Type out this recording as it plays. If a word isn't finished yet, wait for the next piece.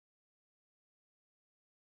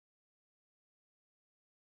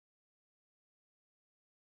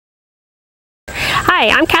Hi,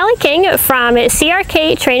 I'm Callie King from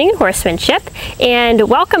CRK Training and Horsemanship, and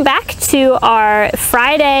welcome back to our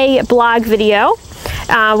Friday blog video.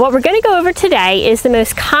 What we're going to go over today is the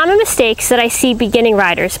most common mistakes that I see beginning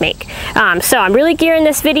riders make. So I'm really gearing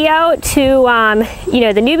this video to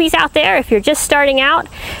the newbies out there. If you're just starting out,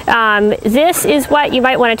 this is what you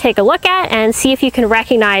might want to take a look at and see if you can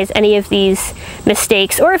recognize any of these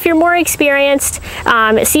mistakes, or if you're more experienced,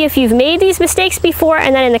 see if you've made these mistakes before,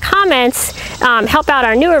 and then in the comments help out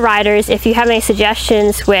our newer riders if you have any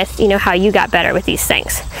suggestions with how you got better with these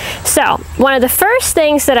things. So one of the first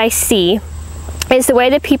things that I see is the way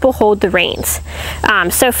that people hold the reins.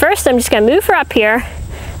 So first I'm just going to move her up here.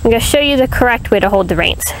 I'm going to show you the correct way to hold the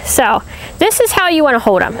reins. So this is how you want to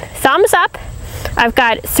hold them. Thumbs up. I've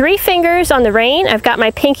got 3 fingers on the rein. I've got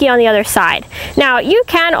my pinky on the other side. Now you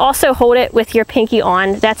can also hold it with your pinky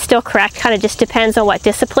on. That's still correct. Kind of just depends on what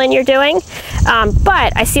discipline you're doing.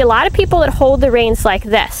 But I see a lot of people that hold the reins like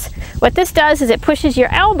this. What this does is it pushes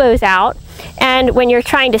your elbows out, and when you're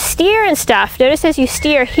trying to steer and stuff, notice as you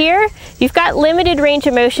steer here, you've got limited range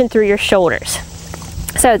of motion through your shoulders.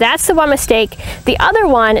 So that's the one mistake. The other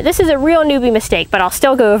one, this is a real newbie mistake, but I'll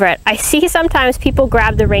still go over it. I see sometimes people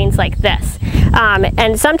grab the reins like this.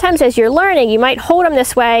 And sometimes as you're learning, you might hold them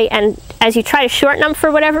this way, and as you try to shorten them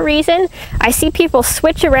for whatever reason, I see people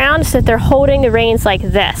switch around so that they're holding the reins like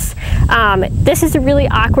this. This is a really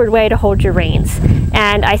awkward way to hold your reins.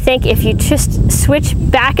 And I think if you just switch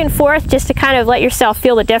back and forth just to kind of let yourself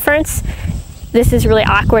feel the difference, this is really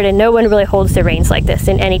awkward, and no one really holds their reins like this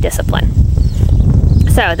in any discipline.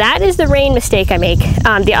 So that is the rein mistake I make.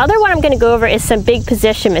 The other one I'm going to go over is some big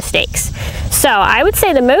position mistakes. So I would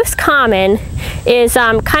say the most common is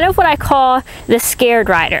kind of what I call the scared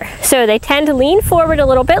rider. So they tend to lean forward a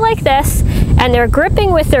little bit like this, and they're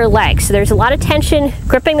gripping with their legs. So there's a lot of tension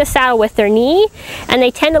gripping the saddle with their knee, and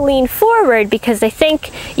they tend to lean forward because they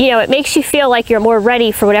think, it makes you feel like you're more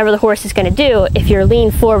ready for whatever the horse is going to do if you're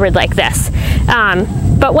lean forward like this.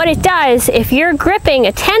 But what it does, if you're gripping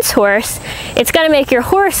a tense horse, it's going to make your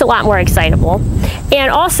horse a lot more excitable.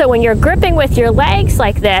 And also when you're gripping with your legs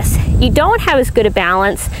like this, you don't have as good a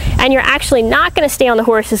balance, and you're actually not going to stay on the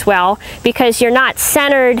horse as well because you're not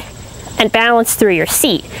centered and balanced through your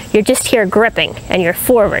seat. You're just here gripping and you're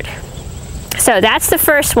forward. So that's the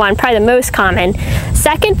first one, probably the most common.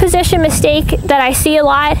 Second position mistake that I see a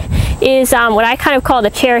lot is what I kind of call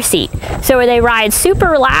the chair seat. So where they ride super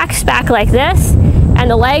relaxed back like this, and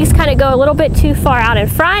the legs kind of go a little bit too far out in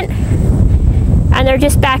front, and they're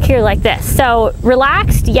just back here like this. So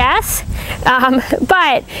relaxed, yes,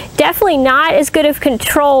 but definitely not as good of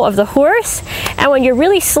control of the horse. And when you're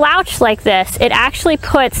really slouched like this, it actually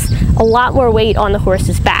puts a lot more weight on the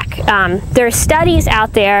horse's back. There are studies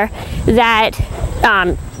out there that,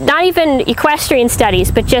 not even equestrian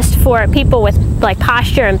studies, but just for people with like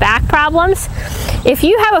posture and back problems, if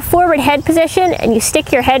you have a forward head position and you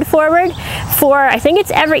stick your head forward for, I think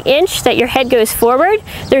it's every inch that your head goes forward,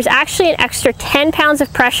 there's actually an extra 10 pounds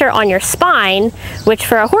of pressure on your spine, which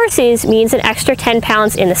for a horse's means an extra 10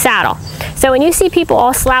 pounds in the saddle. So when you see people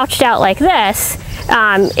all slouched out like this,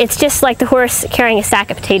 it's just like the horse carrying a sack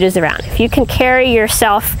of potatoes around. If you can carry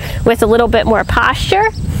yourself with a little bit more posture,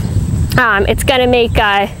 it's going to make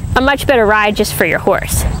a much better ride just for your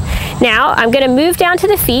horse. Now I'm going to move down to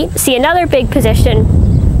the feet. See, another big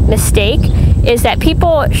position mistake is that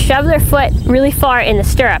people shove their foot really far in the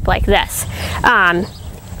stirrup like this.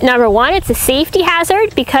 Number one, it's a safety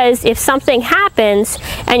hazard because if something happens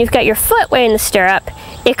and you've got your foot way in the stirrup,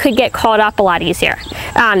 it could get caught up a lot easier.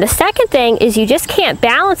 The second thing is you just can't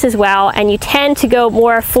balance as well, and you tend to go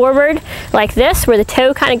more forward like this, where the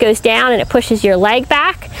toe kind of goes down and it pushes your leg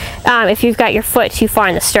back if you've got your foot too far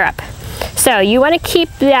in the stirrup. So you want to keep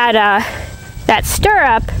that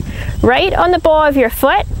stirrup right on the ball of your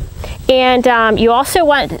foot, and you also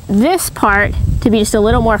want this part to be just a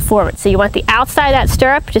little more forward. So you want the outside of that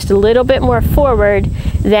stirrup just a little bit more forward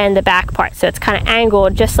than the back part. So it's kind of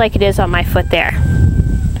angled just like it is on my foot there.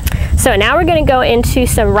 So now we're going to go into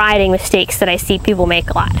some riding mistakes that I see people make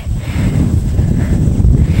a lot.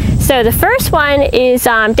 So the first one is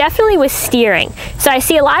definitely with steering. So I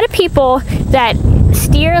see a lot of people that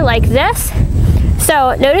steer like this.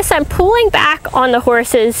 So notice I'm pulling back on the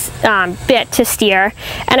horse's bit to steer,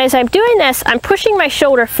 and as I'm doing this, I'm pushing my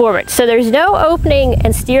shoulder forward. So there's no opening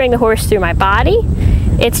and steering the horse through my body.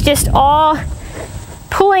 It's just all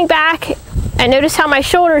pulling back, and notice how my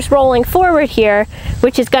shoulder's rolling forward here,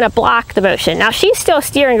 which is going to block the motion. Now she's still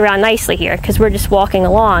steering around nicely here because we're just walking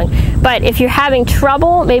along, but if you're having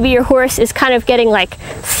trouble, maybe your horse is kind of getting like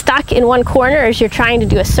stuck in one corner as you're trying to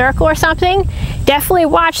do a circle or something, definitely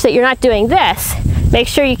watch that you're not doing this. Make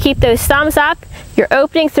sure you keep those thumbs up, You're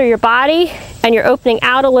opening through your body, and you're opening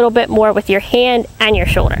out a little bit more with your hand and your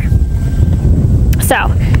shoulder. So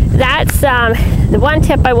that's the one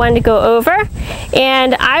tip I wanted to go over.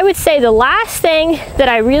 And I would say the last thing that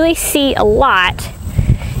I really see a lot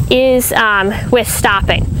is with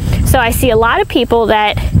stopping. So I see a lot of people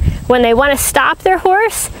that when they want to stop their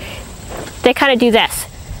horse, they kind of do this.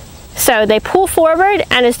 So they pull forward,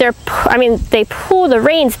 and as they pull the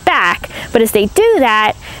reins back, but as they do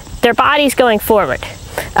that, their body's going forward.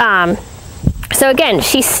 So again,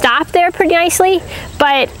 she stopped there pretty nicely,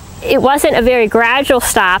 but it wasn't a very gradual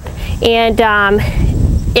stop. And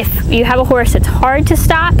if you have a horse that's hard to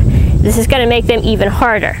stop, this is going to make them even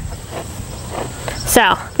harder. So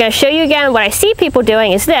I'm going to show you again what I see people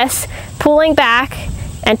doing is this, pulling back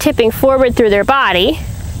and tipping forward through their body.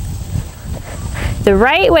 The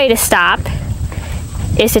right way to stop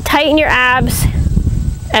is to tighten your abs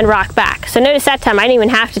and rock back. So notice that time I didn't even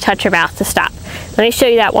have to touch her mouth to stop. Let me show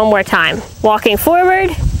you that one more time. Walking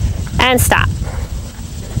forward and stop.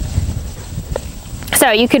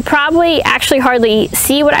 So you could probably actually hardly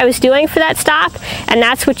see what I was doing for that stop, and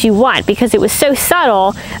that's what you want because it was so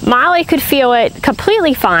subtle. Molly could feel it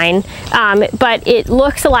completely fine, but it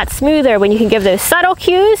looks a lot smoother when you can give those subtle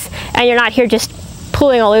cues and you're not here just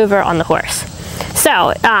pulling all over on the horse.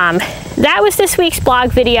 So that was this week's blog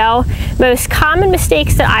video. Most common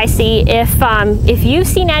mistakes that I see. If you've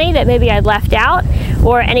seen any that maybe I'd left out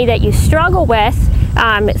or any that you struggle with,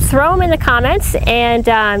 throw them in the comments, and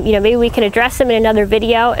maybe we can address them in another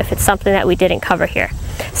video if it's something that we didn't cover here.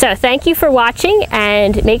 So thank you for watching,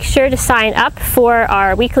 and make sure to sign up for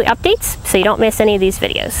our weekly updates so you don't miss any of these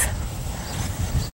videos.